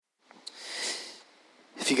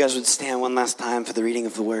If you guys would stand one last time for the reading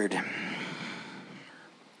of the word.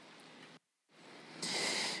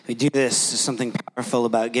 We do this. There's something powerful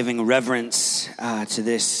about giving reverence to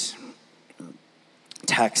this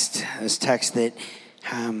text. This text that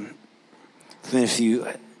if you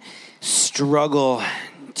struggle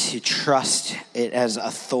to trust it as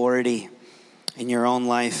authority in your own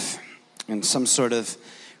life in some sort of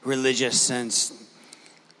religious sense,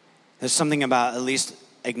 there's something about at least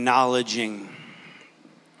acknowledging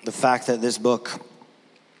the fact that this book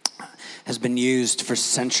has been used for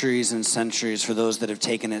centuries and centuries for those that have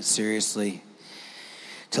taken it seriously,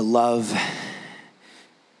 to love,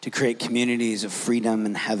 to create communities of freedom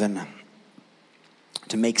in heaven,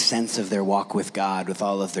 to make sense of their walk with God, with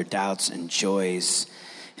all of their doubts and joys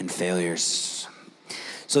and failures.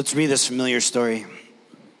 So let's read this familiar story.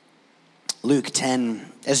 Luke 10.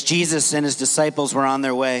 As Jesus and his disciples were on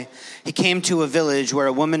their way, he came to a village where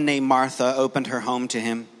a woman named Martha opened her home to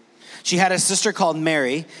him. She had a sister called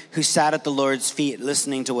Mary who sat at the Lord's feet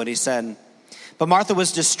listening to what he said. But Martha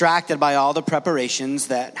was distracted by all the preparations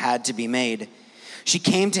that had to be made. She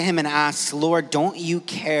came to him and asked, "Lord, don't you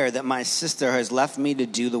care that my sister has left me to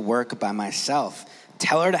do the work by myself?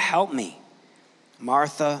 Tell her to help me."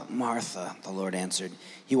 "Martha, Martha," the Lord answered,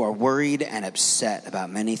 "you are worried and upset about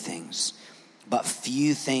many things, but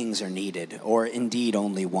few things are needed, or indeed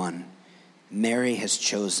only one. Mary has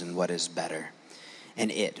chosen what is better, and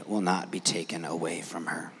it will not be taken away from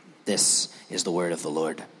her." This is the word of the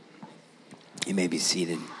Lord. You may be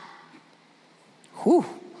seated. Whew.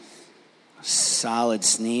 Solid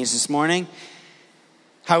sneeze this morning.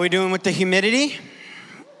 How are we doing with the humidity?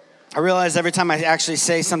 I realize every time I actually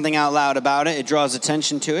say something out loud about it, it draws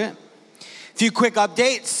attention to it. A few quick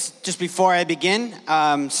updates just before I begin.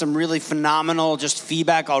 Some really phenomenal just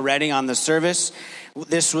feedback already on the service.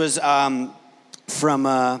 This was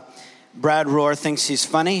from Brad Rohr thinks he's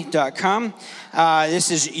funny.com.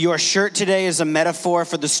 This is, your shirt today is a metaphor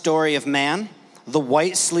for the story of man. The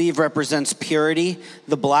white sleeve represents purity.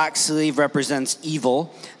 The black sleeve represents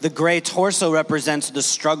evil. The gray torso represents the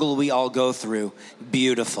struggle we all go through.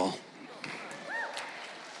 Beautiful.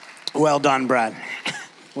 Well done, Brad.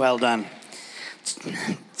 Well done.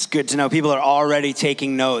 It's good to know people are already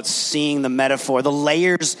taking notes, seeing the metaphor. The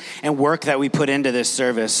layers and work that we put into this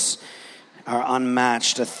service are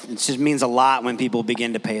unmatched. It just means a lot when people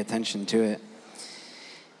begin to pay attention to it.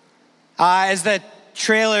 As the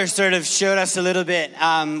trailer sort of showed us a little bit,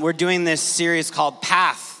 we're doing this series called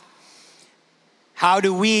Path. How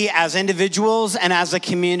do we as individuals and as a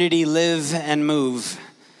community live and move?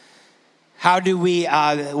 How do we,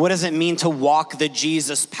 what does it mean to walk the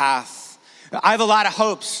Jesus path? I have a lot of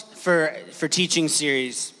hopes for teaching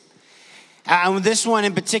series. And this one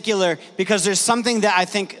in particular, because there's something that I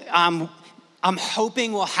think I'm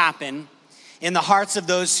hoping will happen in the hearts of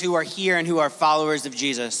those who are here and who are followers of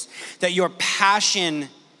Jesus. That your passion,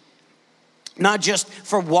 not just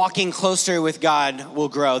for walking closer with God, will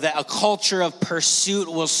grow. That a culture of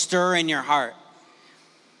pursuit will stir in your heart.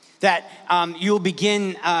 That you'll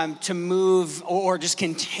begin to move or just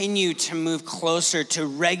continue to move closer to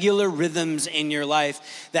regular rhythms in your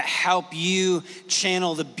life that help you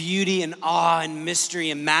channel the beauty and awe and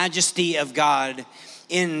mystery and majesty of God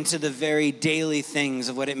into the very daily things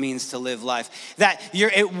of what it means to live life. That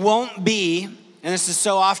it won't be, and this is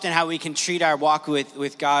so often how we can treat our walk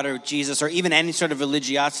with God or Jesus or even any sort of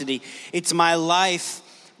religiosity, it's my life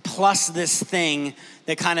plus this thing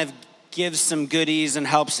that kind of gives some goodies and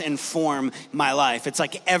helps inform my life. It's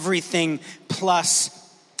like everything plus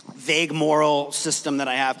vague moral system that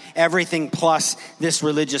I have, everything plus this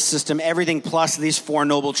religious system, everything plus these four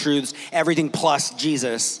noble truths, everything plus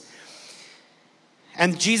Jesus.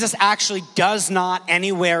 And Jesus actually does not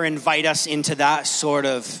anywhere invite us into that sort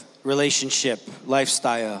of relationship,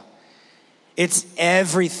 lifestyle. It's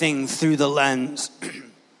everything through the lens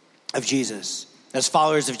of Jesus. As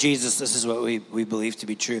followers of Jesus, this is what we believe to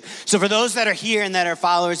be true. So for those that are here and that are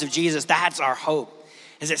followers of Jesus, that's our hope.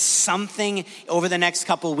 Is it something over the next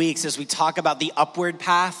couple of weeks as we talk about the upward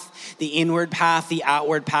path, the inward path, the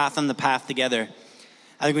outward path, and the path together?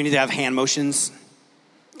 I think we need to have hand motions.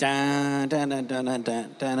 Dun, dun, dun, dun, dun,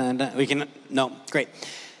 dun, dun, dun. We can, no, great.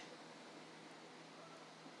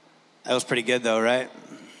 That was pretty good though, right?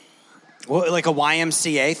 Well, like a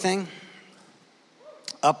YMCA thing?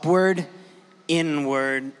 Upward,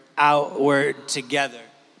 inward, outward, together.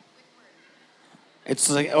 It's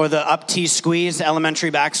like, or the up T squeeze, elementary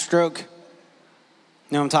backstroke. You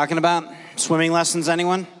know what I'm talking about? Swimming lessons,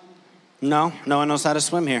 anyone? No? No one knows how to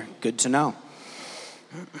swim here. Good to know.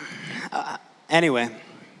 Anyway,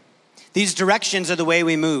 these directions are the way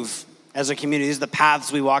we move. as a community. These are the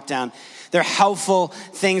paths we walk down. They're helpful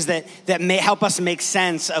things that may help us make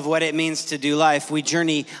sense of what it means to do life. We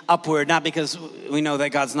journey upward, not because we know that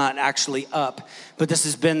God's not actually up, but this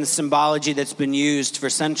has been the symbology that's been used for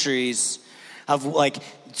centuries of like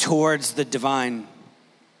towards the divine.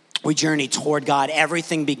 We journey toward God.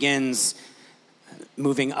 Everything begins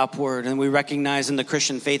moving upward. And we recognize in the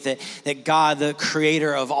Christian faith that God, the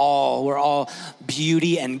creator of all, where all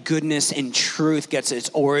beauty and goodness and truth gets its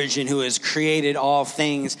origin, who has created all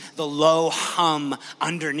things, the low hum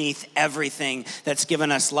underneath everything that's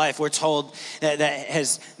given us life. We're told that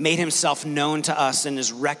has made himself known to us and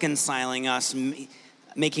is reconciling us,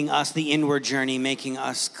 making us the inward journey, making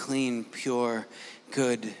us clean, pure,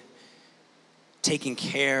 good, taking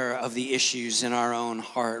care of the issues in our own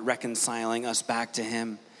heart, reconciling us back to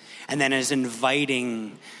him, and then is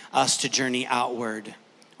inviting us to journey outward.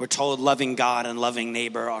 We're told loving God and loving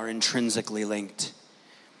neighbor are intrinsically linked,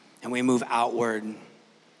 and we move outward,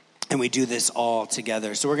 and we do this all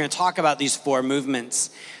together. So we're going to talk about these four movements,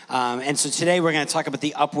 and so today we're going to talk about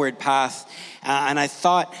the upward path, and I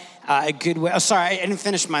thought a good way, I didn't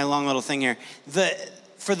finish my long little thing here.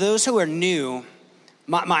 For those who are new,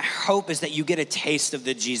 my hope is that you get a taste of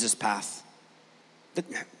the Jesus path. That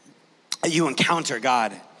you encounter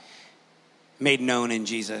God made known in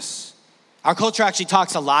Jesus. Our culture actually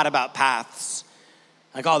talks a lot about paths.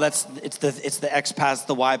 Like, it's the X path,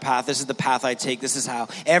 the Y path. This is the path I take. This is how.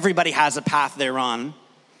 Everybody has a path they're on.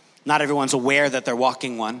 Not everyone's aware that they're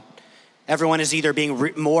walking one. Everyone is either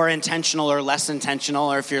being more intentional or less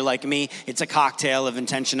intentional, or if you're like me, it's a cocktail of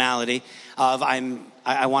intentionality of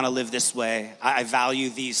I want to live this way. I value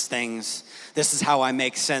these things. This is how I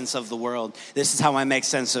make sense of the world. This is how I make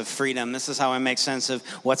sense of freedom. This is how I make sense of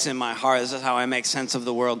what's in my heart. This is how I make sense of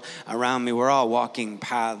the world around me. We're all walking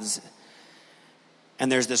paths.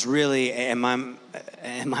 And there's this really, in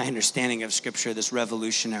my understanding of Scripture, this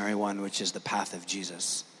revolutionary one, which is the path of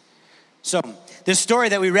Jesus. So this story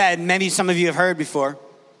that we read, maybe some of you have heard before,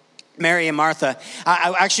 Mary and Martha.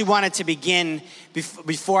 I actually wanted to begin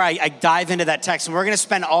before I dive into that text. And we're going to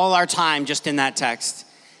spend all our time just in that text.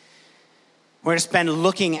 We're going to spend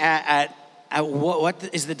looking at what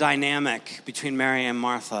is the dynamic between Mary and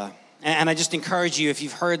Martha. And I just encourage you, if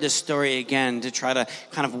you've heard this story again, to try to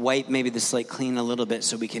kind of wipe maybe the slate clean a little bit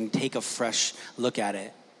so we can take a fresh look at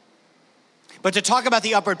it. But to talk about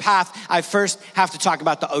the upward path, I first have to talk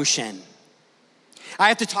about the ocean. I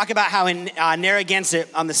have to talk about how in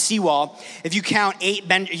Narragansett on the seawall, if you count 8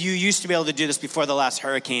 benches, you used to be able to do this before the last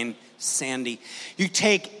hurricane, Sandy. You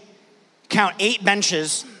count 8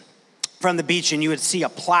 benches from the beach and you would see a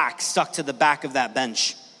plaque stuck to the back of that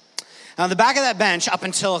bench. Now the back of that bench up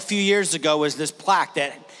until a few years ago was this plaque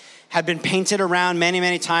that had been painted around many,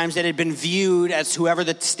 many times. That had been viewed as whoever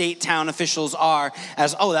the state town officials are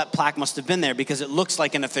as, oh, that plaque must have been there because it looks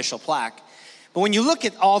like an official plaque. But when you look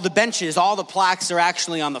at all the benches, all the plaques are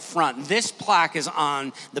actually on the front. This plaque is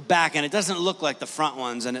on the back, and it doesn't look like the front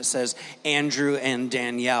ones, and it says Andrew and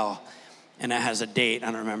Danielle, and it has a date. I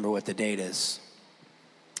don't remember what the date is.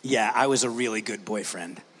 Yeah, I was a really good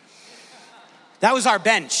boyfriend. That was our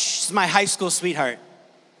bench. She's my high school sweetheart.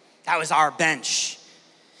 That was our bench.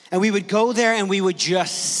 And we would go there, and we would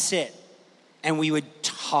just sit, and we would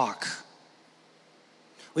talk.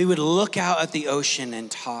 We would look out at the ocean and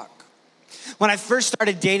talk. When I first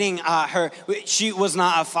started dating her, she was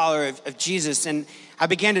not a follower of Jesus, and I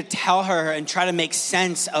began to tell her and try to make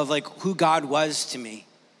sense of like who God was to me.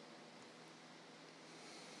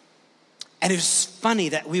 And it was funny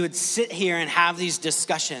that we would sit here and have these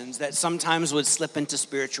discussions that sometimes would slip into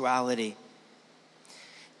spirituality.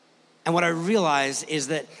 And what I realized is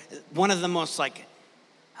that one of the most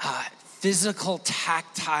physical,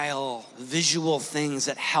 tactile, visual things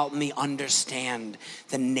that help me understand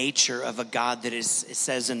the nature of a God that is, it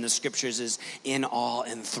says in the scriptures, is in all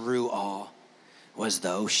and through all, was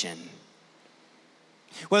the ocean.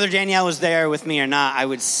 Whether Danielle was there with me or not, I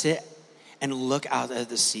would sit and look out at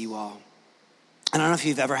the seawall. And I don't know if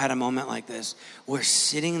you've ever had a moment like this, where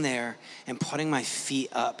sitting there and putting my feet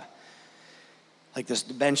up, like this,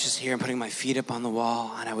 the bench is here, and putting my feet up on the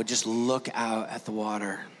wall, and I would just look out at the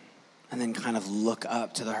water. And then kind of look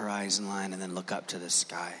up to the horizon line and then look up to the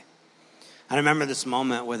sky. I remember this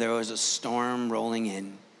moment where there was a storm rolling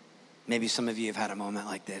in. Maybe some of you have had a moment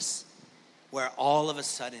like this, where all of a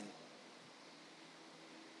sudden,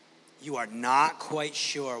 you are not quite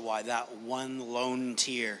sure why that one lone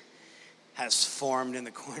tear has formed in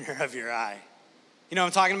the corner of your eye. You know what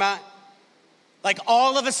I'm talking about? Like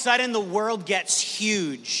all of a sudden, the world gets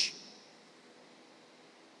huge.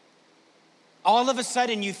 All of a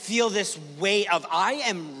sudden, you feel this weight of, I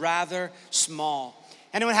am rather small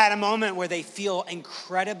Anyone had a moment where they feel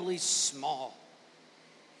incredibly small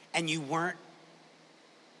and you were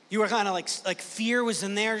kind of like fear was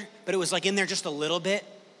in there, but it was like in there just a little bit,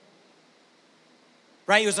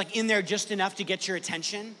 right? It was like in there just enough to get your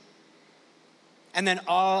attention. And then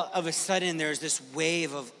all of a sudden there's this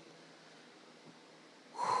wave of,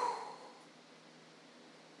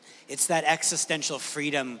 it's that existential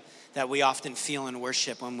freedom that we often feel in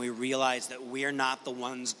worship when we realize that we're not the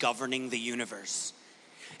ones governing the universe.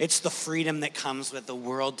 It's the freedom that comes with the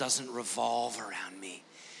world doesn't revolve around me.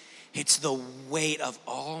 It's the weight of,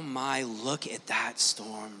 oh my, look at that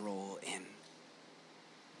storm roll in.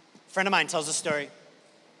 A friend of mine tells a story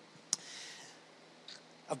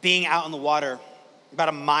of being out in the water about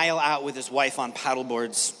a mile out with his wife on paddle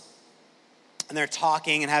boards. And they're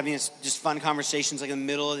talking and having just fun conversations like in the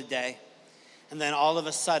middle of the day. And then all of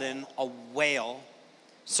a sudden, a whale.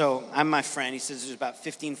 So I'm my friend. He says it's about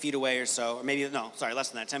 15 feet away or so. Or maybe, no, sorry, less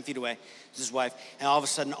than that, 10 feet away. It's his wife. And all of a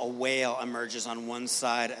sudden, a whale emerges on one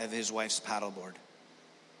side of his wife's paddleboard.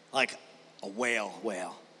 Like a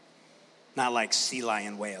whale. Not like sea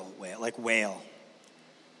lion whale, like whale.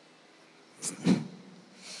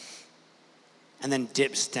 And then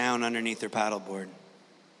dips down underneath her paddleboard.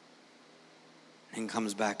 And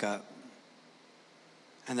comes back up.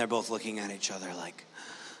 And they're both looking at each other like,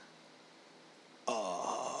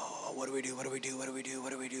 oh, what do we do?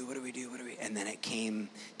 And then it came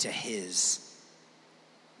to his,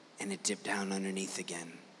 and it dipped down underneath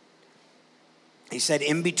again. He said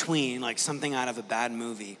in between, like something out of a bad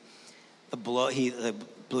movie, the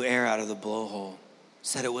blew air out of the blowhole.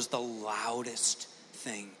 Said it was the loudest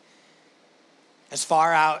thing. As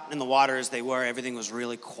far out in the water as they were, everything was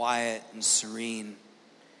really quiet and serene.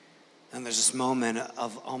 And there's this moment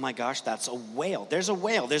of, oh my gosh, that's a whale. There's a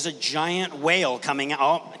whale. There's a giant whale coming out.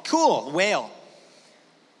 Oh, cool, whale.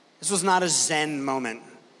 This was not a Zen moment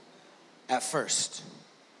at first.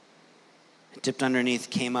 It dipped underneath,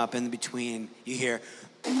 came up in between. You hear,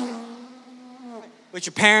 which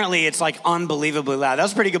apparently it's like unbelievably loud. That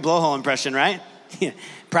was a pretty good blowhole impression, right?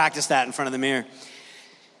 Practice that in front of the mirror.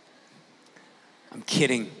 I'm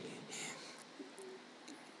kidding.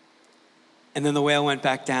 And then the whale went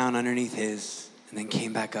back down underneath his and then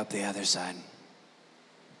came back up the other side.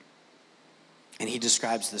 And he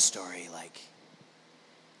describes the story like,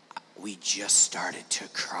 we just started to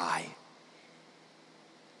cry.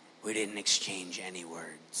 We didn't exchange any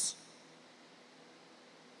words.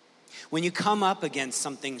 When you come up against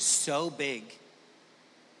something so big,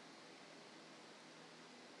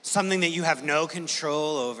 something that you have no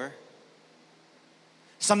control over,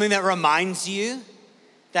 something that reminds you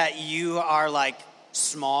that you are like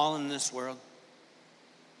small in this world.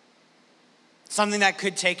 Something that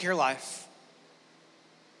could take your life.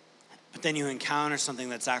 But then you encounter something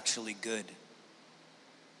that's actually good.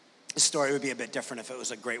 The story would be a bit different if it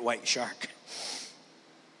was a great white shark.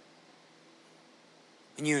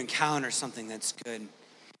 When you encounter something that's good,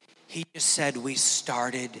 he just said we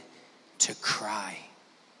started to cry.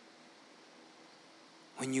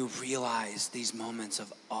 When you realize these moments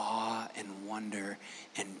of awe and wonder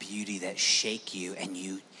and beauty that shake you and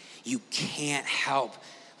you can't help,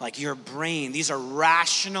 like your brain, these are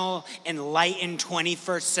rational, enlightened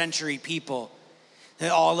 21st century people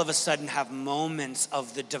that all of a sudden have moments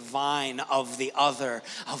of the divine, of the other,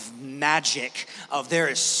 of magic, of there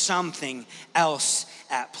is something else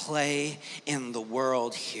at play in the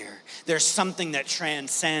world here. There's something that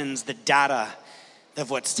transcends the data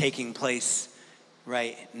of what's taking place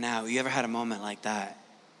right now. You ever had a moment like that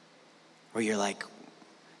where you're like,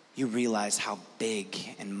 you realize how big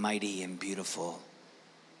and mighty and beautiful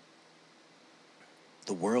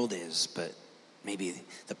the world is, but maybe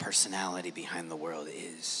the personality behind the world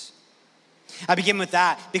is. I begin with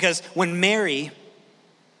that because when Mary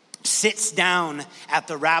sits down at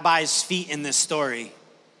the rabbi's feet in this story,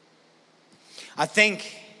 I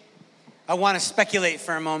want to speculate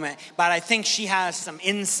for a moment, but I think she has some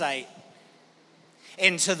insight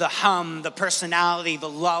into the personality, the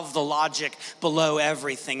love, the logic below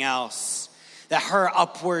everything else. That her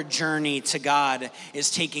upward journey to God is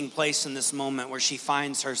taking place in this moment where she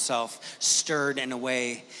finds herself stirred in a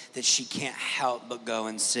way that she can't help but go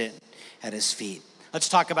and sit at his feet. Let's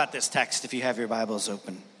talk about this text if you have your Bibles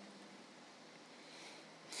open.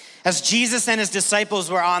 As Jesus and his disciples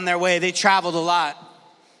were on their way, they traveled a lot.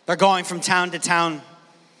 They're going from town to town.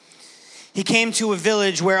 He came to a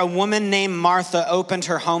village where a woman named Martha opened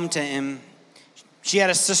her home to him. She had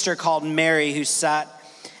a sister called Mary who sat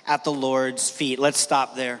at the Lord's feet. Let's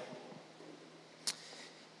stop there.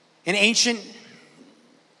 In ancient,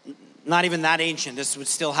 not even that ancient, this would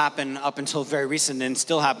still happen up until very recent and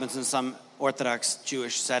still happens in some Orthodox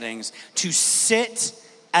Jewish settings, to sit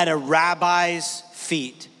at a rabbi's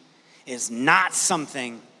feet is not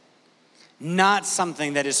something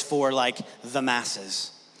that is for like the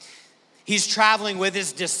masses. He's traveling with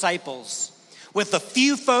his disciples, with a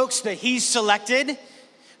few folks that he's selected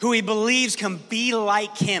who he believes can be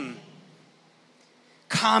like him.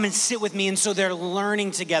 Come and sit with me. And so they're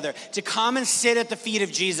learning together. To come and sit at the feet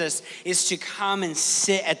of Jesus is to come and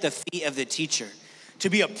sit at the feet of the teacher. To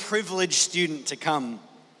be a privileged student to come.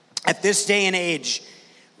 At this day and age,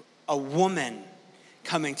 a woman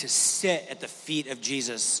coming to sit at the feet of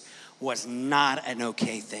Jesus was not an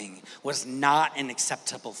okay thing, was not an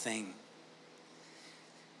acceptable thing.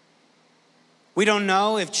 We don't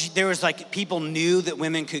know if there was like people knew that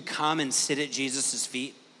women could come and sit at Jesus'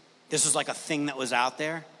 feet. This was like a thing that was out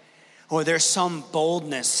there. Or there's some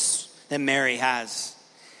boldness that Mary has.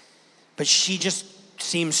 But she just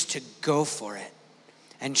seems to go for it.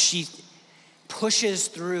 And she pushes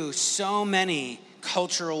through so many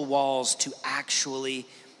cultural walls to actually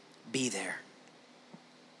be there.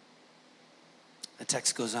 The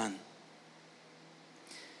text goes on.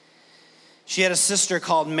 She had a sister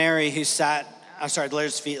called Mary who sat at the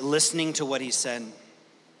Lord's feet listening to what he said.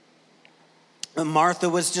 But Martha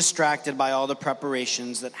was distracted by all the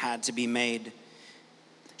preparations that had to be made.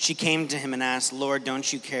 She came to him and asked, Lord,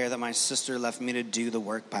 don't you care that my sister left me to do the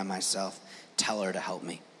work by myself? Tell her to help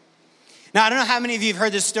me. Now, I don't know how many of you have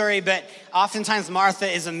heard this story, but oftentimes Martha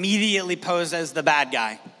is immediately posed as the bad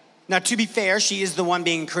guy. Now, to be fair, she is the one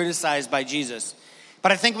being criticized by Jesus.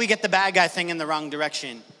 But I think we get the bad guy thing in the wrong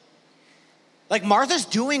direction. Like, Martha's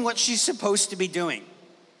doing what she's supposed to be doing.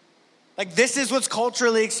 Like, this is what's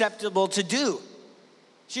culturally acceptable to do.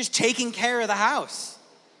 She's taking care of the house.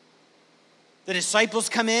 The disciples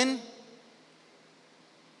come in.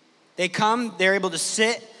 They come, they're able to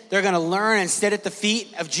sit. They're going to learn and sit at the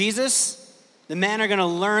feet of Jesus. The men are going to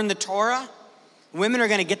learn the Torah. Women are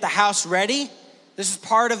going to get the house ready. This is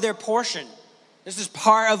part of their portion. This is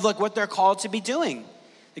part of like what they're called to be doing.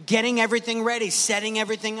 Getting everything ready, setting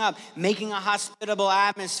everything up, making a hospitable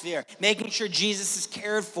atmosphere, making sure Jesus is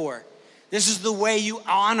cared for. This is the way you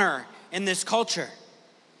honor in this culture.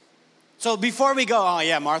 So before we go, oh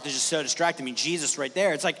yeah, Martha's just so distracted. I mean, Jesus right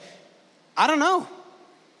there. It's like, I don't know.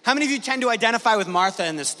 How many of you tend to identify with Martha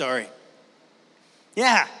in this story?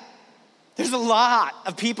 Yeah. There's a lot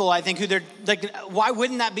of people, I think, who they're like, why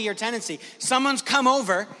wouldn't that be your tendency? Someone's come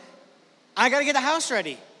over. I got to get the house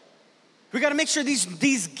ready. We got to make sure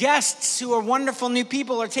these guests who are wonderful new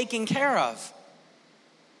people are taken care of.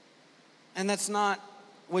 And that's not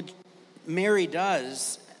what Mary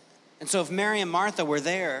does. And so if Mary and Martha were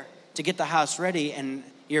there to get the house ready and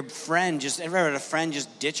your friend ever had a friend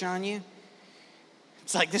just ditch on you?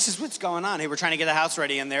 It's like, this is what's going on. Hey, we're trying to get the house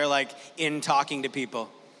ready and they're like in talking to people.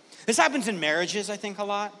 This happens in marriages, I think, a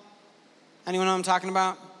lot. Anyone know what I'm talking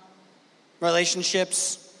about?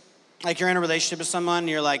 Relationships. Like you're in a relationship with someone and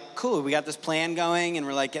you're like, cool, we got this plan going and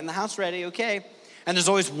we're like getting the house ready, okay. And there's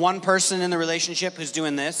always one person in the relationship who's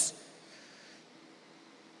doing this.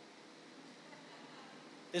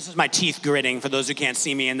 This is my teeth gritting for those who can't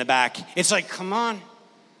see me in the back. It's like, come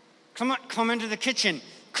into the kitchen.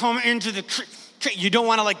 Come into the kitchen. You don't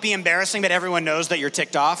want to like be embarrassing, but everyone knows that you're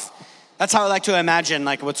ticked off. That's how I like to imagine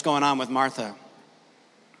like what's going on with Martha.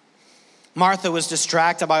 Martha was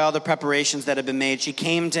distracted by all the preparations that had been made. She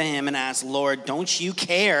came to him and asked, Lord, don't you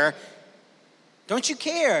care? Don't you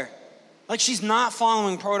care? Like she's not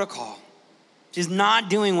following protocol. She's not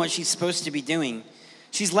doing what she's supposed to be doing.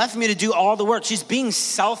 She's left me to do all the work. She's being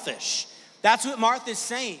selfish. That's what Martha's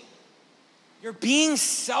saying. You're being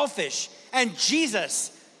selfish. And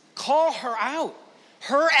Jesus, call her out.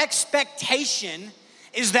 Her expectation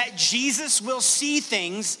is that Jesus will see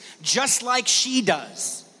things just like she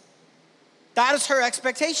does. That is her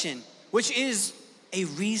expectation, which is a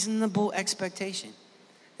reasonable expectation.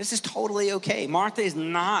 This is totally okay. Martha is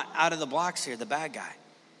not out of the blocks here, the bad guy.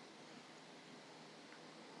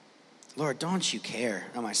 Lord, don't you care?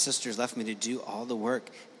 Oh, my sister's left me to do all the work.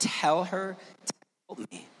 Tell her to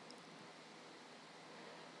help me.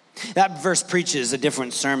 That verse preaches a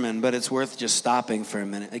different sermon, but it's worth just stopping for a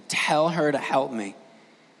minute. Like, tell her to help me.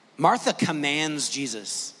 Martha commands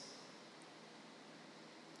Jesus.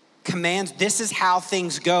 Commands, this is how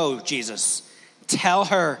things go, Jesus. Tell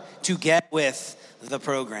her to get with the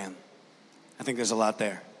program. I think there's a lot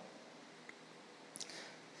there.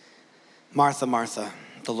 Martha, Martha,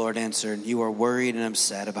 the Lord answered, you are worried and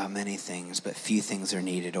upset about many things, but few things are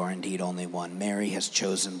needed, or indeed only one. Mary has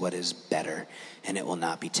chosen what is better, and it will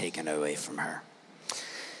not be taken away from her.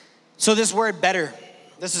 So this word better,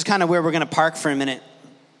 this is kind of where we're going to park for a minute.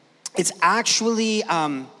 It's actually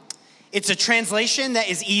It's a translation that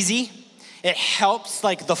is easy. It helps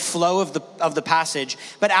like the flow of the passage.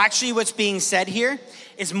 But actually what's being said here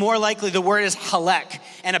is more likely the word is halek.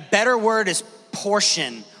 And a better word is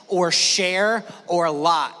portion or share or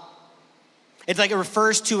lot. It's like it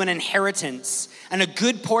refers to an inheritance. And a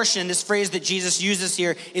good portion, this phrase that Jesus uses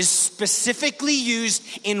here, is specifically used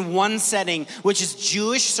in one setting, which is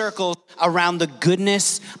Jewish circles around the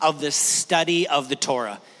goodness of the study of the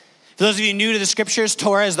Torah. For those of you new to the scriptures,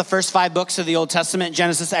 Torah is the first 5 books of the Old Testament: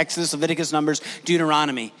 Genesis, Exodus, Leviticus, Numbers,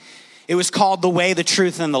 Deuteronomy. It was called the way, the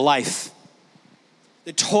truth, and the life.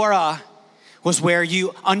 The Torah was where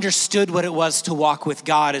you understood what it was to walk with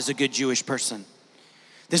God as a good Jewish person.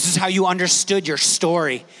 This is how you understood your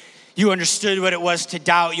story. You understood what it was to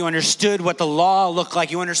doubt. You understood what the law looked like.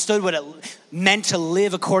 You understood what it meant to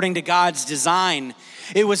live according to God's design.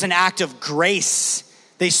 It was an act of grace.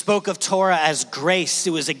 They spoke of Torah as grace.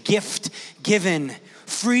 It was a gift given,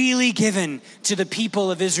 freely given to the people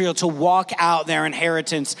of Israel to walk out their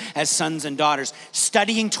inheritance as sons and daughters.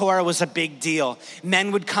 Studying Torah was a big deal.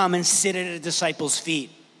 Men would come and sit at a disciple's feet.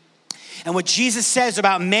 And what Jesus says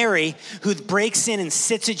about Mary, who breaks in and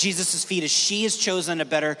sits at Jesus' feet, is she has chosen a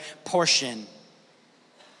better portion.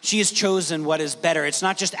 She has chosen what is better. It's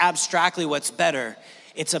not just abstractly what's better.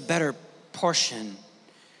 It's a better portion.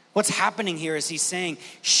 What's happening here is he's saying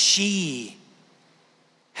she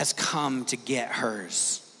has come to get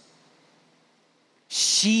hers.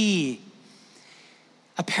 She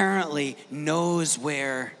apparently knows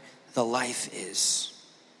where the life is.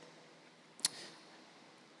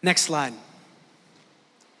 Next slide.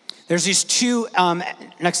 There's these two,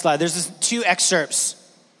 There's these 2 excerpts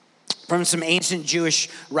from some ancient Jewish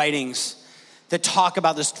writings that talk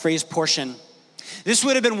about this phrase portion. This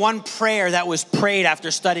would have been one prayer that was prayed after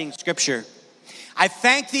studying scripture. I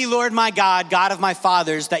thank thee, Lord my God, God of my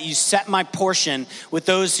fathers, that you set my portion with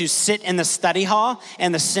those who sit in the study hall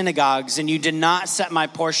and the synagogues, and you did not set my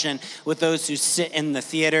portion with those who sit in the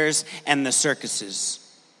theaters and the circuses.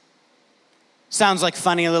 Sounds like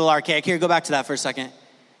funny, a little archaic. Here, go back to that for a second.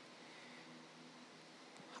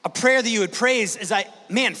 A prayer that you would praise is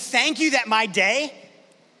thank you that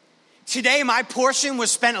today my portion was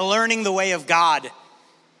spent learning the way of God,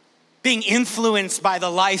 being influenced by the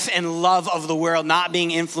life and love of the world, not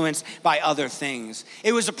being influenced by other things.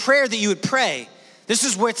 It was a prayer that you would pray. This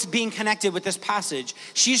is what's being connected with this passage.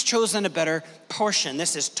 She's chosen a better portion.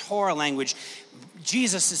 This is Torah language.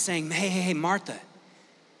 Jesus is saying, hey, Martha,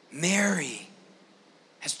 Mary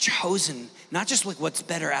has chosen not just like what's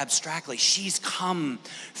better abstractly. She's come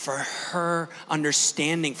for her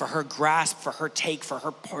understanding, for her grasp, for her take, for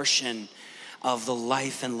her portion of the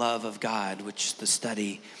life and love of God, which is the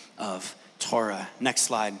study of Torah. Next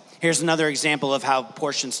slide. Here's another example of how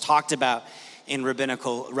portions talked about in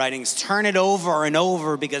rabbinical writings. Turn it over and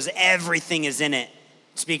over because everything is in it.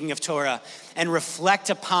 Speaking of Torah, and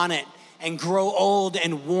reflect upon it and grow old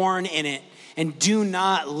and worn in it, and do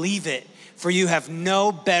not leave it. For you have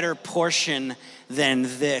no better portion than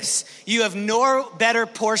this. You have no better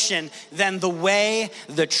portion than the way,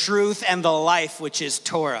 the truth, and the life, which is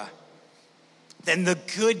Torah. Than the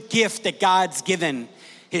good gift that God's given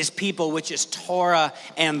his people, which is Torah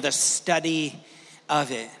and the study of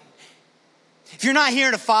it. If you're not here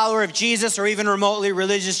and a follower of Jesus or even remotely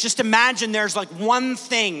religious, just imagine there's like one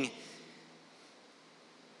thing.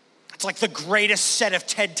 It's like the greatest set of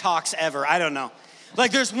TED Talks ever. I don't know.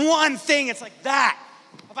 Like there's one thing, it's like that.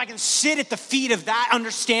 If I can sit at the feet of that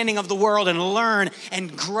understanding of the world and learn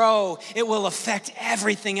and grow, it will affect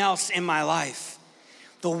everything else in my life.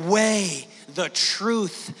 The way, the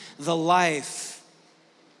truth, the life.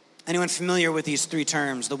 Anyone familiar with these 3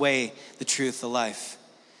 terms? The way, the truth, the life.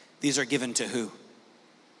 These are given to who?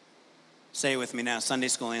 Say it with me now, Sunday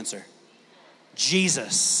school answer.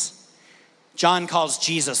 Jesus. John calls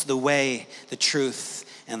Jesus the way, the truth,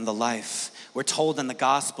 and the life. We're told in the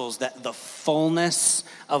Gospels that the fullness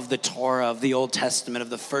of the Torah, of the Old Testament, of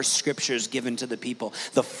the first scriptures given to the people,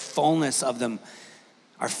 the fullness of them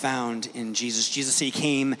are found in Jesus. Jesus, he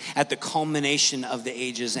came at the culmination of the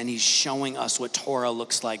ages, and he's showing us what Torah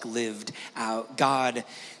looks like lived out. God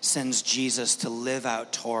sends Jesus to live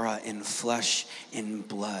out Torah in flesh and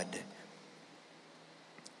blood.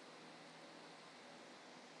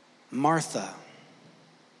 Martha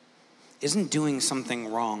isn't doing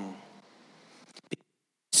something wrong.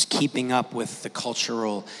 She's keeping up with the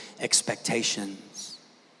cultural expectations.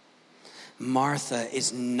 Martha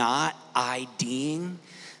is not IDing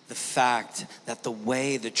the fact that the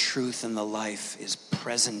way, the truth, and the life is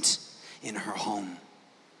present in her home.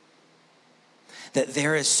 That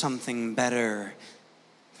there is something better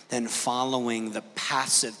than following the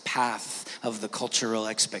passive path of the cultural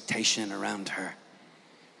expectation around her.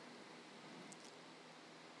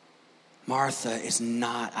 Martha is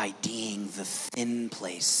not IDing the thin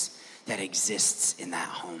place that exists in that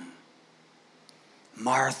home.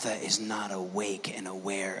 Martha is not awake and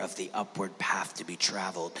aware of the upward path to be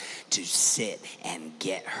traveled, to sit and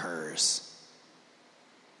get hers.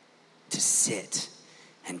 To sit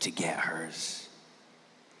and to get hers.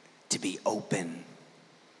 To be open.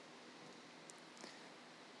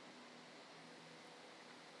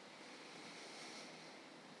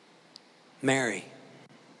 Mary.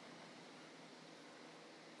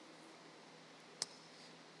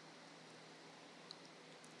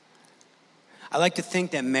 I like to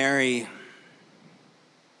think that Mary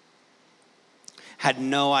had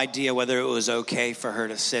no idea whether it was okay for her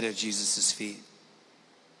to sit at Jesus' feet.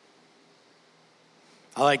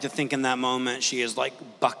 I like to think in that moment she is like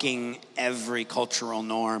bucking every cultural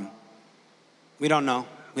norm. We don't know.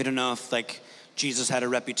 We don't know if like Jesus had a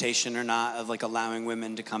reputation or not of like allowing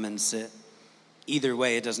women to come and sit. Either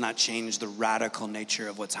way, it does not change the radical nature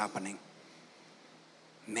of what's happening.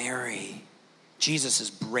 Mary, Jesus is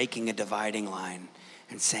breaking a dividing line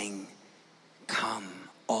and saying, come,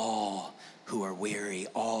 all who are weary,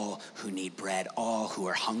 all who need bread, all who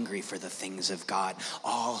are hungry for the things of God,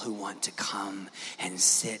 all who want to come and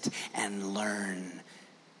sit and learn.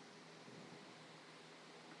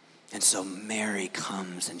 And so Mary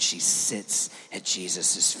comes and she sits at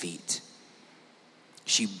Jesus' feet.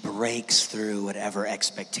 She breaks through whatever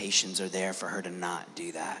expectations are there for her to not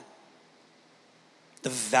do that. The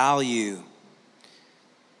value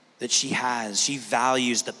that she has, she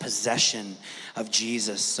values the possession of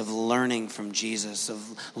Jesus, of learning from Jesus, of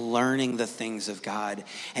learning the things of God.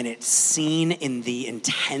 And it's seen in the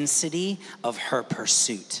intensity of her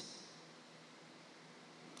pursuit.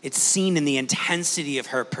 It's seen in the intensity of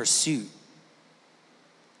her pursuit.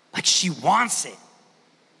 Like she wants it.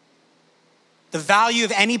 The value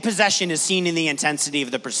of any possession is seen in the intensity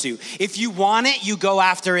of the pursuit. If you want it, you go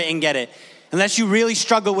after it and get it. Unless you really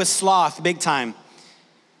struggle with sloth big time.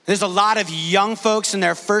 There's a lot of young folks in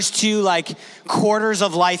their first two quarters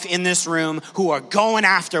of life in this room who are going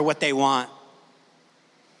after what they want.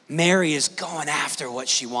 Mary is going after what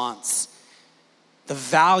she wants. The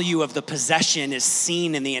value of the possession is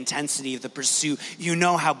seen in the intensity of the pursuit. You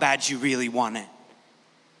know how bad you really want it.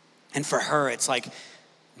 And for her, it's like,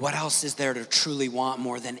 what else is there to truly want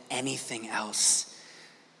more than anything else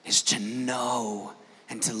is to know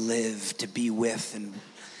and to live, to be with and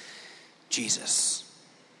Jesus.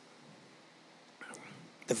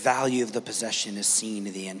 The value of the possession is seen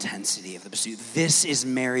in the intensity of the pursuit. This is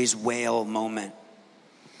Mary's whale moment.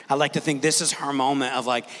 I like to think this is her moment of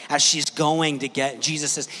as she's going to get,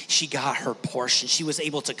 Jesus says she got her portion. She was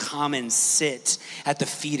able to come and sit at the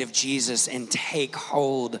feet of Jesus and take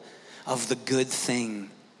hold of the good thing,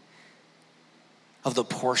 of the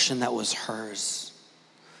portion that was hers,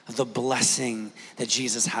 of the blessing that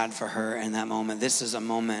Jesus had for her in that moment. This is a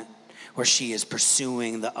moment where she is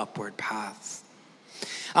pursuing the upward path.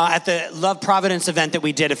 At the Love Providence event that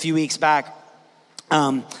we did a few weeks back,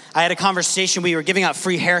 I had a conversation. We were giving out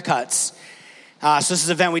free haircuts. So this is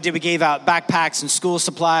an event we did. We gave out backpacks and school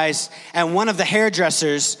supplies. And one of the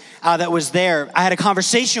hairdressers that was there, I had a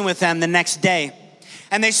conversation with them the next day.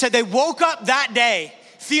 And they said they woke up that day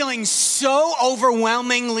feeling so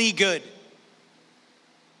overwhelmingly good.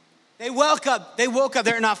 They woke up,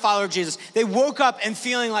 they're not followers of Jesus. They woke up and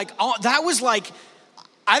feeling I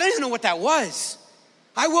don't even know what that was.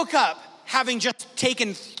 I woke up having just taken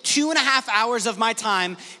 2.5 hours of my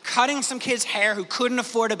time cutting some kid's hair who couldn't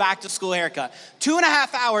afford a back to school haircut.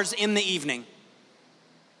 2.5 hours in the evening.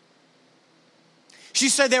 She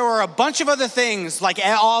said there were a bunch of other things, like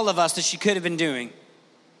all of us, that she could have been doing.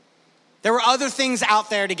 There were other things out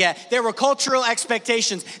there to get. There were cultural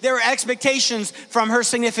expectations. There were expectations from her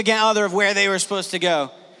significant other of where they were supposed to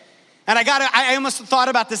go. And I almost thought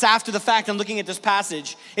about this after the fact. I'm looking at this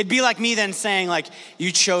passage. It'd be like me then saying,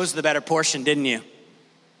 you chose the better portion, didn't you?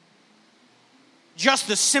 Just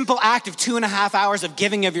the simple act of 2.5 hours of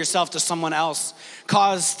giving of yourself to someone else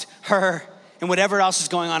caused her and whatever else is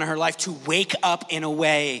going on in her life to wake up in a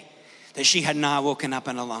way that she had not woken up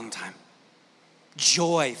in a long time.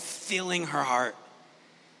 Joy filling her heart.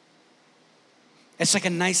 It's like a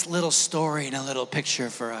nice little story and a little picture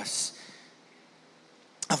for us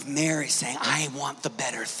of Mary saying, I want the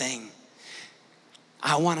better thing.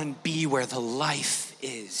 I want to be where the life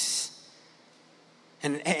is.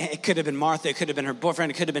 And it could have been Martha, it could have been her boyfriend,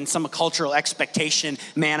 it could have been some cultural expectation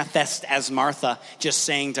manifest as Martha, just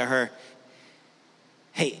saying to her,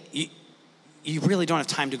 hey, you really don't have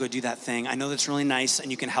time to go do that thing. I know that's really nice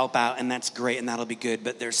and you can help out and that's great and that'll be good,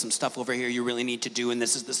 but there's some stuff over here you really need to do and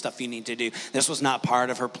this is the stuff you need to do. This was not part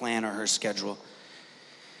of her plan or her schedule.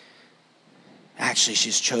 Actually,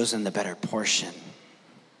 she's chosen the better portion.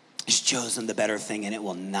 She's chosen the better thing and it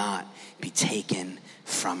will not be taken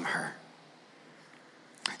from her.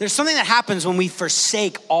 There's something that happens when we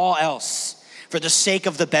forsake all else for the sake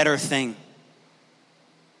of the better thing.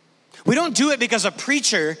 We don't do it because a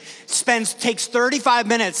preacher takes 35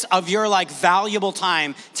 minutes of your valuable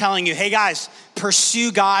time telling you, hey guys,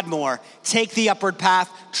 pursue God more. Take the upward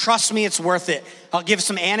path. Trust me, it's worth it. I'll give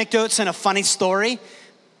some anecdotes and a funny story.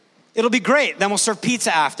 It'll be great. Then we'll serve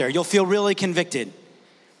pizza after. You'll feel really convicted.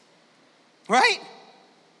 Right?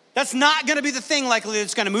 That's not going to be the thing likely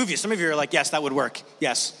that's going to move you. Some of you are like, yes, that would work.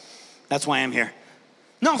 Yes, that's why I'm here.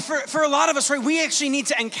 No, for a lot of us, right, we actually need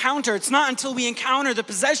to encounter. It's not until we encounter the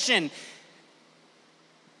possession.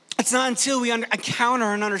 It's not until we encounter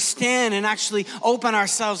and understand and actually open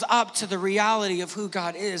ourselves up to the reality of who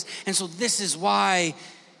God is. And so this is why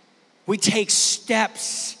we take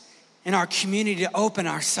steps in our community to open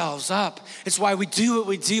ourselves up. It's why we do what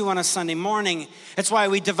we do on a Sunday morning. It's why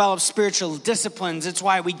we develop spiritual disciplines. It's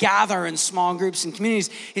why we gather in small groups and communities,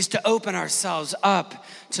 is to open ourselves up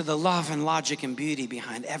to the love and logic and beauty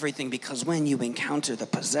behind everything. Because when you encounter the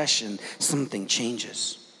possession, something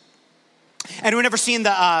changes. Anyone ever seen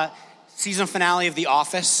the season finale of The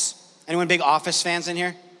Office? Anyone big Office fans in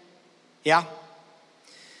here? Yeah?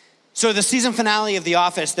 So the season finale of The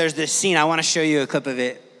Office, there's this scene. I want to show you a clip of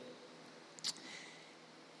it.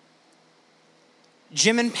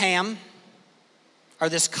 Jim and Pam are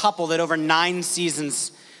this couple that over 9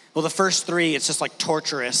 seasons, well, the first 3, it's just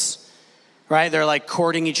torturous, right? They're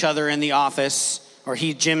courting each other in the office, or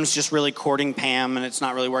Jim's just really courting Pam and it's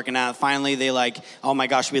not really working out. Finally, they oh my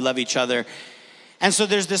gosh, we love each other. And so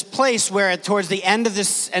there's this place where towards the end of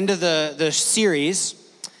the series,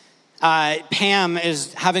 Pam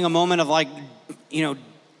is having a moment of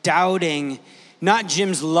doubting not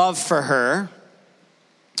Jim's love for her,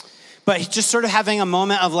 but just sort of having a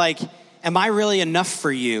moment of am I really enough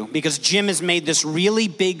for you? Because Jim has made this really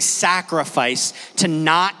big sacrifice to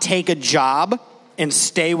not take a job and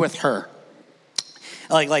stay with her.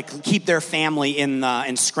 Keep their family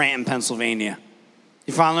in Scranton, Pennsylvania.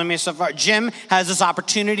 You following me so far? Jim has this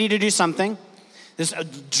opportunity to do something, this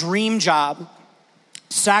dream job,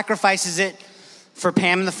 sacrifices it for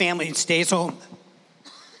Pam and the family and stays home.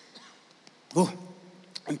 Ooh.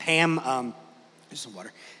 And Pam, here's some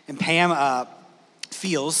water. And Pam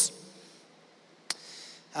feels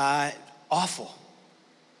awful.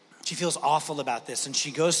 She feels awful about this. And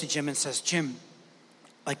she goes to Jim and says, Jim,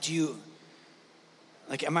 do you,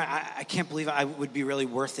 I can't believe I would be really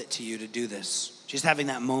worth it to you to do this. She's having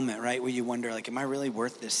that moment, right, where you wonder, am I really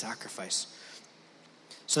worth this sacrifice?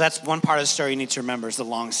 So that's one part of the story you need to remember. It's a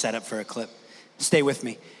long setup for a clip. Stay with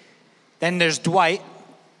me. Then there's Dwight.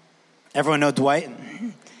 Everyone know Dwight?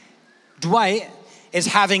 Dwight is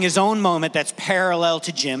having his own moment that's parallel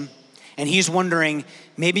to Jim. And he's wondering,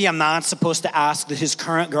 maybe I'm not supposed to ask his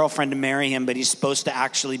current girlfriend to marry him, but he's supposed to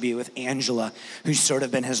actually be with Angela, who's sort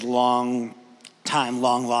of been his long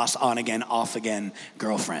lost, on again, off again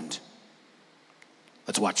girlfriend.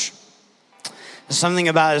 Let's watch. There's something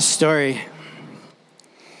about his story,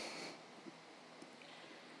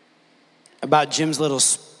 about Jim's little,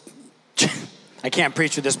 I can't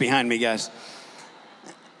preach with this behind me, guys.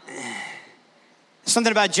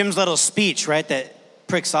 Something about Jim's little speech, right, that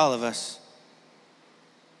pricks all of us.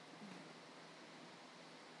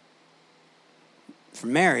 For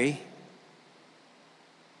Mary,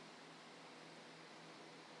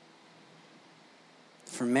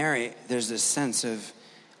 there's this sense of,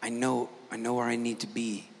 I know where I need to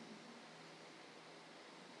be.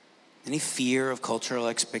 Any fear of cultural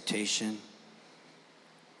expectation,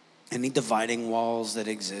 any dividing walls that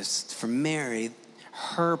exist. For Mary,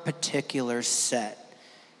 her particular set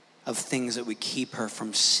of things that would keep her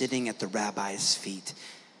from sitting at the rabbi's feet,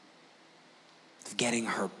 of getting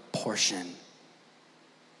her portion,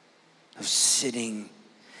 of sitting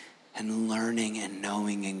and learning and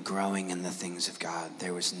knowing and growing in the things of God.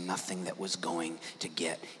 There was nothing that was going to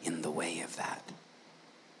get in the way of that.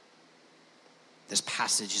 This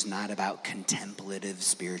passage is not about contemplative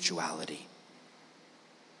spirituality.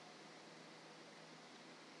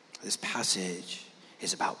 This passage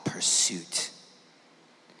is about pursuit.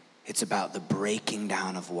 It's about the breaking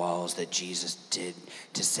down of walls that Jesus did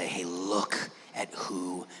to say, hey, look at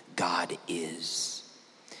who God is.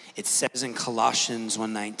 It says in Colossians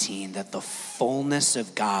 1:19 that the fullness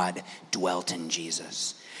of God dwelt in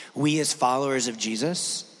Jesus. We as followers of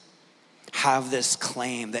Jesus have this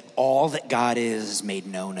claim that all that God is made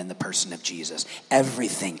known in the person of Jesus.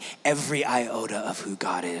 Everything, every iota of who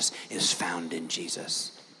God is found in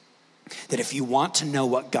Jesus. That if you want to know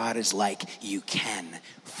what God is like, you can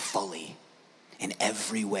fully in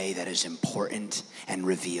every way that is important and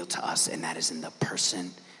revealed to us, and that is in the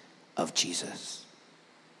person of Jesus.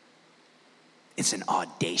 It's an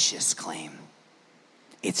audacious claim.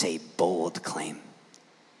 It's a bold claim.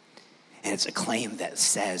 And it's a claim that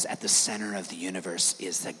says at the center of the universe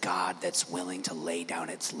is the God that's willing to lay down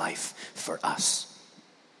its life for us.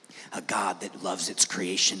 A God that loves its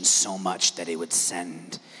creation so much that it would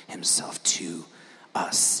send himself to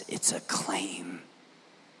us. It's a claim.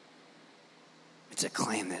 It's a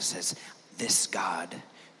claim that says this God,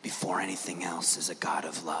 before anything else, is a God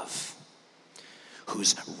of love,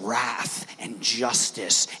 whose wrath and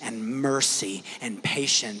justice and mercy and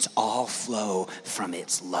patience all flow from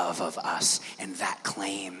its love of us. And that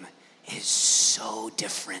claim is so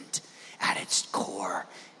different at its core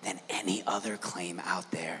than any other claim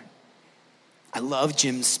out there. I love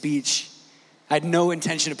Jim's speech. I had no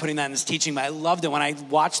intention of putting that in this teaching, but I loved it. When I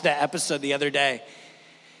watched that episode the other day,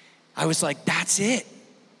 I was like, that's it.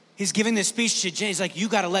 He's giving this speech to Jim. He's like, you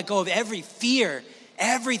got to let go of every fear,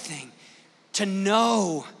 everything, to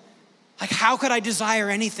know, like, how could I desire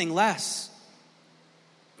anything less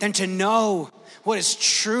than to know what is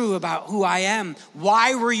true about who I am?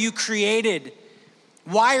 Why were you created?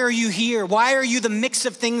 Why are you here? Why are you the mix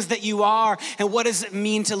of things that you are? And what does it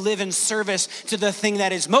mean to live in service to the thing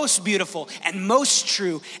that is most beautiful and most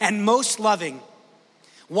true and most loving?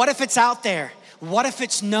 What if it's out there? What if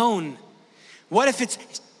it's known? What if it's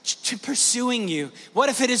pursuing you? What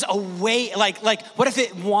if it is a way, like what if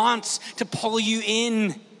it wants to pull you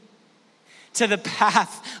in to the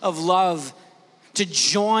path of love, to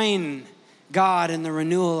join God in the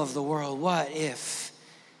renewal of the world? What if?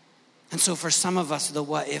 And so for some of us, the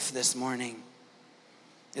what if this morning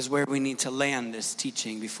is where we need to land this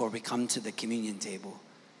teaching before we come to the communion table.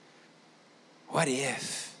 What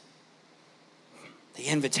if? The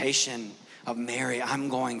invitation of Mary, I'm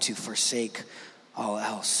going to forsake all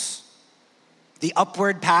else. The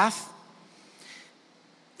upward path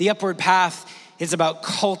is about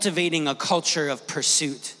cultivating a culture of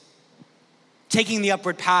pursuit. Taking the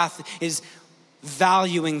upward path is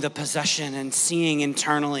valuing the possession and seeing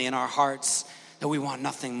internally in our hearts that we want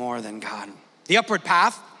nothing more than God. The upward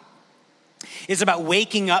path is about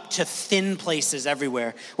waking up to thin places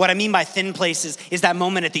everywhere. What I mean by thin places is that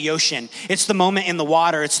moment at the ocean. It's the moment in the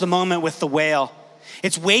water. It's the moment with the whale.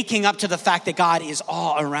 It's waking up to the fact that God is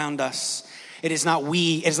all around us. It is not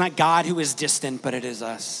God who is distant, but it is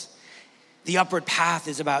us. The upward path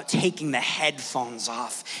is about taking the headphones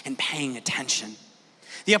off and paying attention.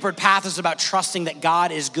 The upward path is about trusting that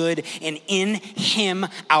God is good, and in him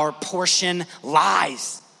our portion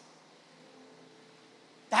lies.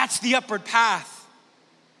 That's the upward path.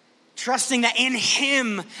 Trusting that in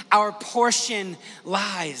him our portion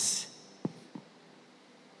lies.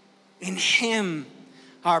 In him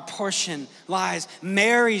our portion lies.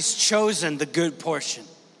 Mary's chosen the good portion.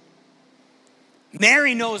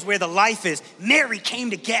 Mary knows where the life is. Mary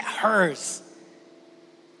came to get hers.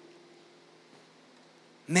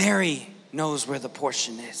 Mary knows where the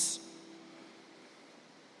portion is.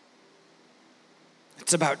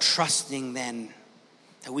 It's about trusting then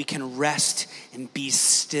that we can rest and be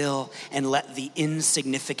still and let the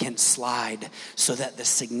insignificant slide so that the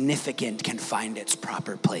significant can find its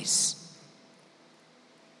proper place.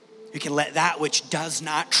 We can let that which does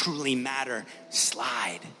not truly matter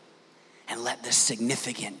slide and let the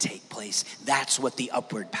significant take place. That's what the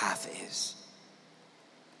upward path is.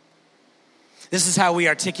 This is how we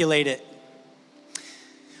articulate it.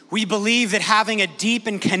 We believe that having a deep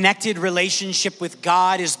and connected relationship with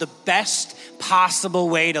God is the best possible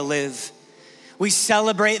way to live. We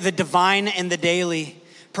celebrate the divine and the daily,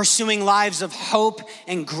 pursuing lives of hope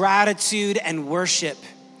and gratitude and worship.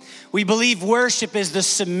 We believe worship is the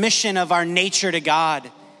submission of our nature to God.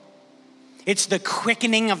 It's the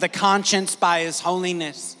quickening of the conscience by his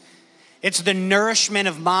holiness. It's the nourishment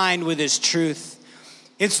of mind with his truth.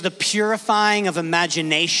 It's the purifying of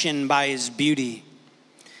imagination by his beauty.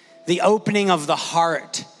 The opening of the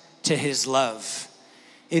heart to his love.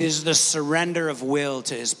 It is the surrender of will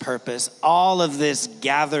to his purpose. All of this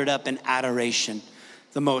gathered up in adoration,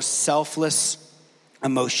 the most selfless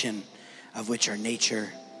emotion of which our nature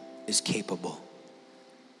is capable.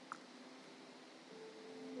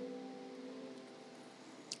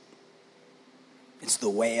 It's the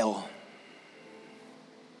whale.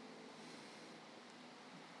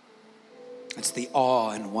 It's the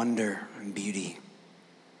awe and wonder and beauty.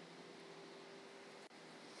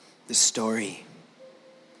 the story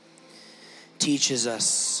teaches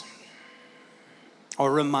us or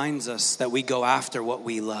reminds us that we go after what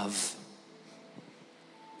we love,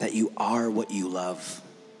 that you are what you love.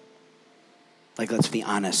 Like, let's be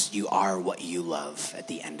honest, you are what you love at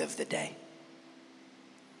the end of the day.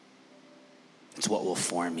 It's what will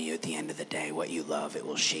form you at the end of the day, what you love. It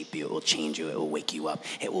will shape you, it will change you, it will wake you up,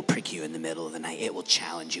 it will prick you in the middle of the night, it will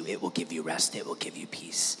challenge you, it will give you rest, it will give you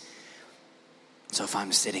peace. So if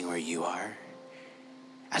I'm sitting where you are,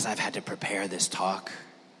 as I've had to prepare this talk,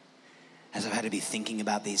 as I've had to be thinking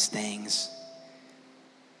about these things,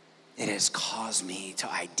 it has caused me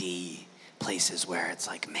to ID places where it's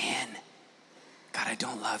like, man, God, I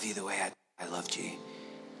don't love you the way I loved you.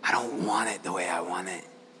 I don't want it the way I want it.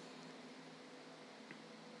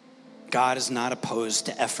 God is not opposed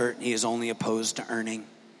to effort. He is only opposed to earning.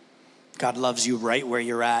 God loves you right where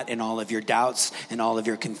you're at in all of your doubts and all of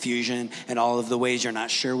your confusion and all of the ways you're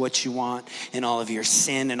not sure what you want and all of your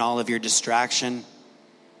sin and all of your distraction.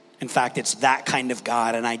 In fact, it's that kind of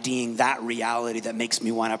God and IDing that reality that makes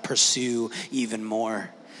me want to pursue even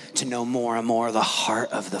more, to know more and more the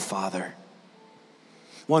heart of the Father.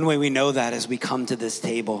 One way we know that is we come to this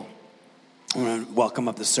table. I want to welcome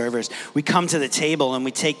up the servers. We come to the table and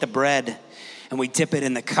we take the bread and we dip it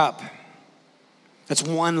in the cup. That's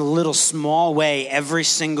one little small way every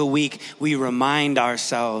single week we remind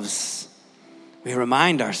ourselves. We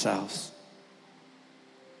remind ourselves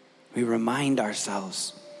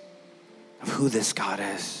of who this God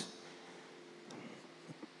is.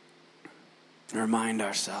 And remind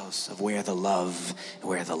ourselves of where the love,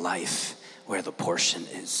 where the life, where the portion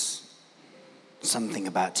is. Something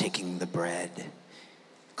about taking the bread,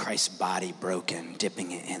 Christ's body broken,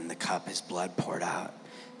 dipping it in the cup, his blood poured out.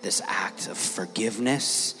 This act of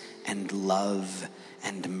forgiveness and love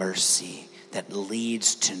and mercy that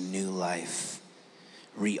leads to new life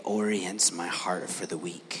reorients my heart for the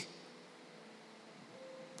week.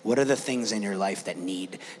 What are the things in your life that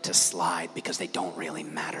need to slide because they don't really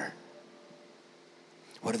matter?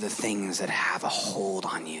 What are the things that have a hold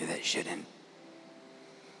on you that shouldn't?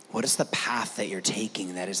 What is the path that you're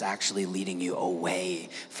taking that is actually leading you away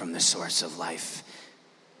from the source of life?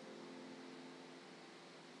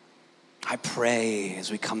 I pray as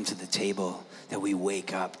we come to the table that we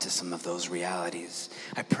wake up to some of those realities.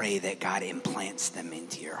 I pray that God implants them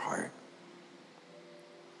into your heart.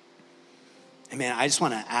 And man, I just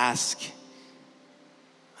want to ask,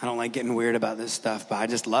 I don't like getting weird about this stuff, but I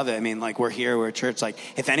just love it. I mean, like, we're here, we're a church. Like,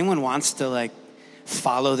 if anyone wants to, like,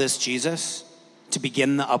 follow this Jesus to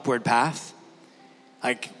begin the upward path,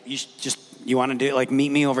 like, you want to do it, like, meet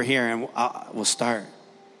me over here and we'll start.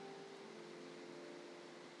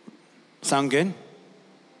 Sound good?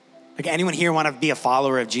 Like, anyone here want to be a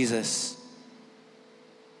follower of Jesus?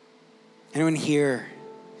 Anyone here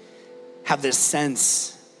have this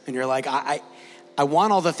sense and you're like, I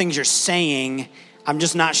want all the things you're saying, I'm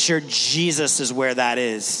just not sure Jesus is where that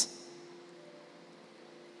is.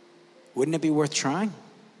 Wouldn't it be worth trying?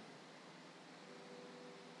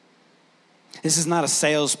 This is not a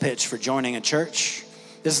sales pitch for joining a church.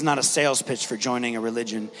 This is not a sales pitch for joining a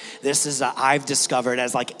religion. This is I've discovered,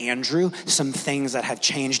 as like Andrew, some things that have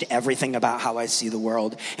changed everything about how I see the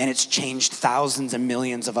world. And it's changed thousands and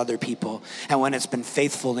millions of other people. And when it's been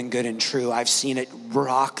faithful and good and true, I've seen it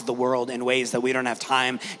rock the world in ways that we don't have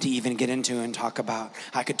time to even get into and talk about.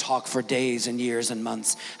 I could talk for days and years and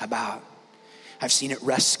months about. I've seen it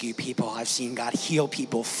rescue people. I've seen God heal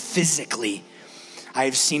people physically.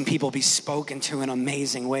 I've seen people be spoken to in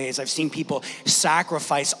amazing ways. I've seen people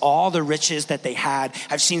sacrifice all the riches that they had.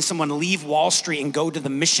 I've seen someone leave Wall Street and go to the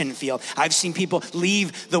mission field. I've seen people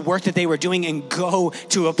leave the work that they were doing and go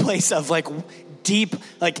to a place of like deep,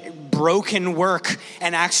 like broken work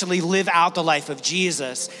and actually live out the life of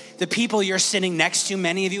Jesus. The people you're sitting next to,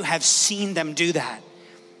 many of you have seen them do that.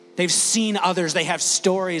 They've seen others. They have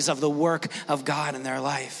stories of the work of God in their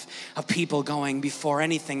life, of people going, before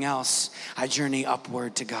anything else, I journey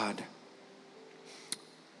upward to God.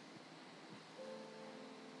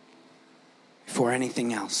 Before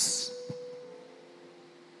anything else,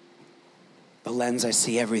 the lens I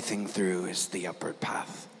see everything through is the upward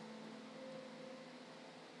path.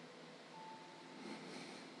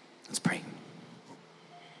 Let's pray.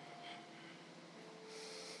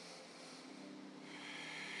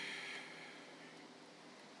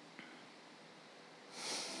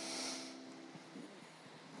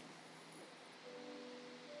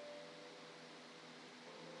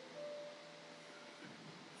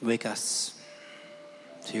 Wake us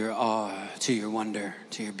to your awe, to your wonder,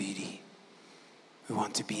 to your beauty. We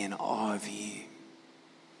want to be in awe of you.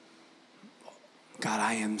 God,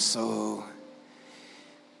 I am so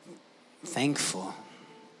thankful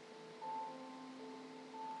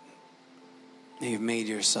that you've made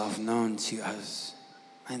yourself known to us.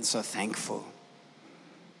 I'm so thankful.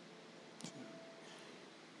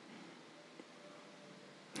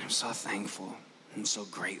 I'm so thankful. I'm so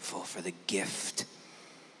grateful for the gift,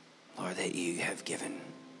 Lord, that you have given.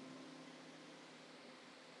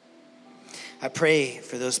 I pray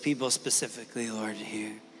for those people specifically, Lord,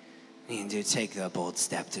 who need to take the bold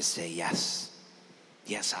step to say, yes,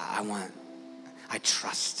 I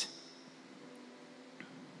trust.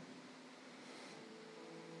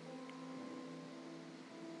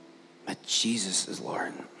 That Jesus is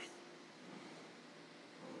Lord.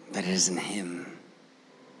 That it is in him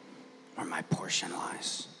where my portion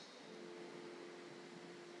lies.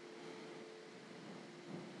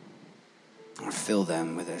 Or fill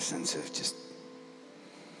them with a sense of just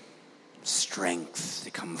strength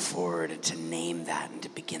to come forward and to name that and to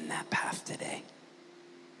begin that path today.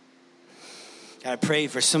 God, I pray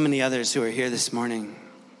for so many others who are here this morning.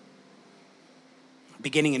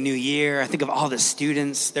 Beginning a new year, I think of all the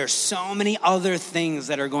students. There's so many other things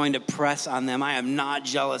that are going to press on them. I am not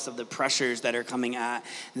jealous of the pressures that are coming at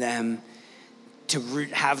them to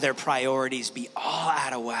have their priorities be all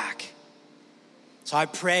out of whack. So I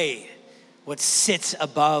pray what sits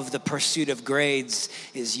above the pursuit of grades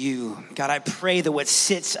is you. God, I pray that what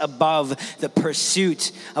sits above the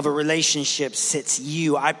pursuit of a relationship sits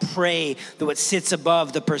you. I pray that what sits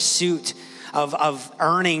above the pursuit of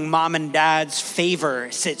earning mom and dad's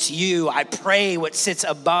favor sits you. I pray what sits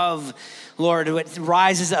above, Lord, what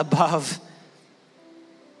rises above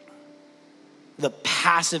the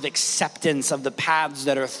passive acceptance of the paths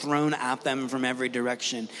that are thrown at them from every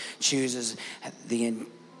direction chooses the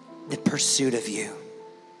pursuit of you.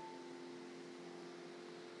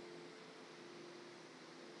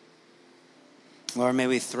 Lord, may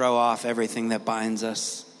we throw off everything that binds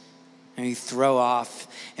us. May we throw off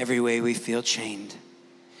every way we feel chained.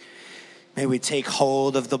 May we take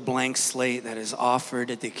hold of the blank slate that is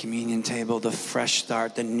offered at the communion table, the fresh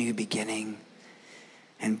start, the new beginning,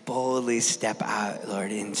 and boldly step out,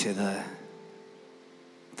 Lord, into the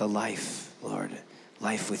life, Lord,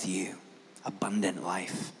 life with you, abundant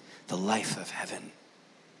life, the life of heaven.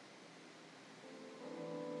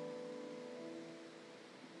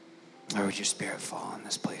 Lord, would your spirit fall in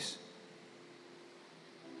this place?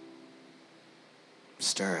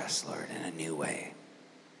 Stir us, Lord, in a new way.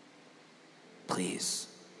 Please.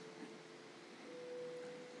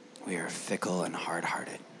 We are fickle and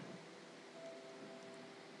hard-hearted.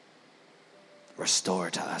 Restore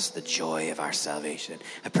to us the joy of our salvation.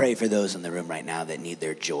 I pray for those in the room right now that need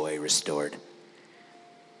their joy restored.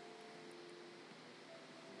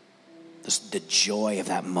 The joy of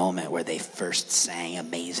that moment where they first sang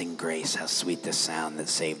Amazing Grace, how sweet the sound that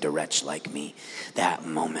saved a wretch like me. That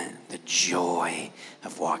moment, the joy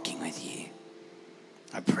of walking with you.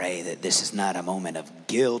 I pray that this is not a moment of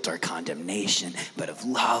guilt or condemnation, but of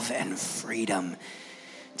love and freedom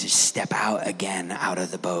to step out again out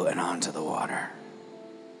of the boat and onto the water.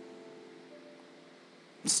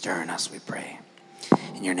 Stir in us, we pray.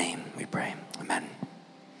 In your name, we pray. Amen.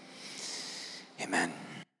 Amen.